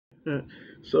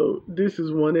So this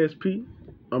is 1SP.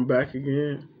 I'm back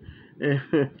again,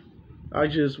 and I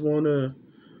just want to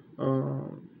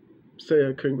say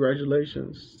a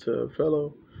congratulations to a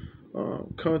fellow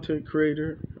content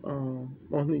creator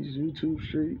on these YouTube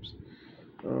streams,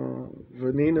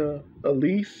 Vanina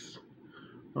Elise,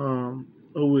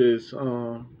 who is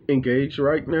engaged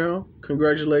right now.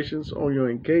 Congratulations on your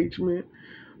engagement.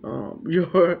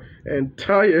 Your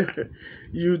entire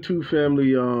YouTube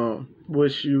family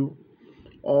wish you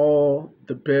all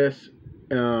the best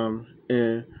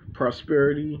and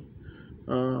prosperity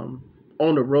on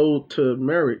the road to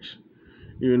marriage,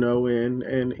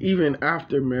 and even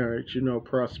after marriage,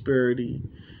 prosperity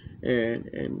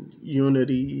and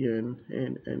unity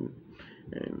and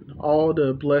all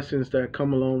the blessings that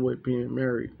come along with being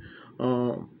married.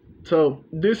 So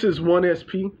this is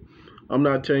 1SP. I'm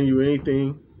not telling you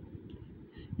anything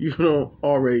you don't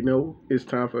already know. It's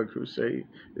time for a crusade.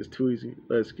 It's too easy.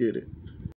 Let's get it.